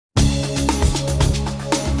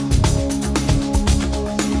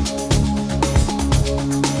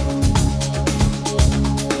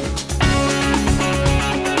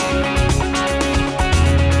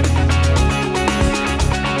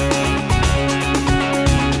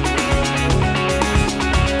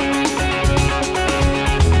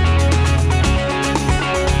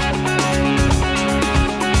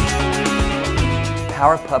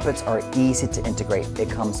Puppets are easy to integrate. It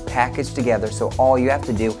comes packaged together, so all you have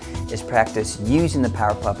to do is practice using the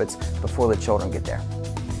Power Puppets before the children get there.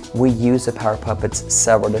 We use the Power Puppets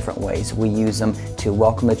several different ways. We use them to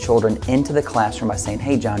welcome the children into the classroom by saying,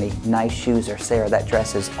 "Hey Johnny, nice shoes," or "Sarah, that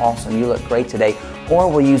dress is awesome, you look great today." Or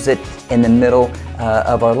we'll use it in the middle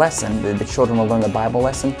of our lesson. The children will learn the Bible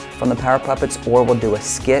lesson from the Power Puppets, or we'll do a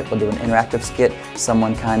skit, we'll do an interactive skit,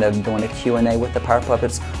 someone kind of doing a Q&A with the Power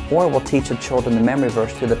Puppets, or we'll teach the children the memory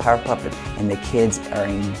verse through the Power Puppet, and the kids are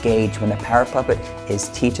engaged. When the Power Puppet is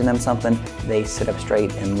teaching them something, they sit up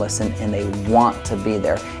straight and listen, and they want to be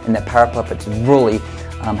there. And the Power Puppets really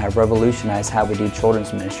have revolutionized how we do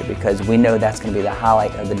children's ministry, because we know that's going to be the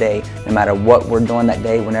highlight of the day. No matter what we're doing that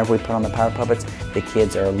day, whenever we put on the Power Puppets, the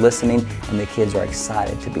kids are listening and the kids are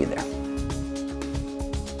excited to be there.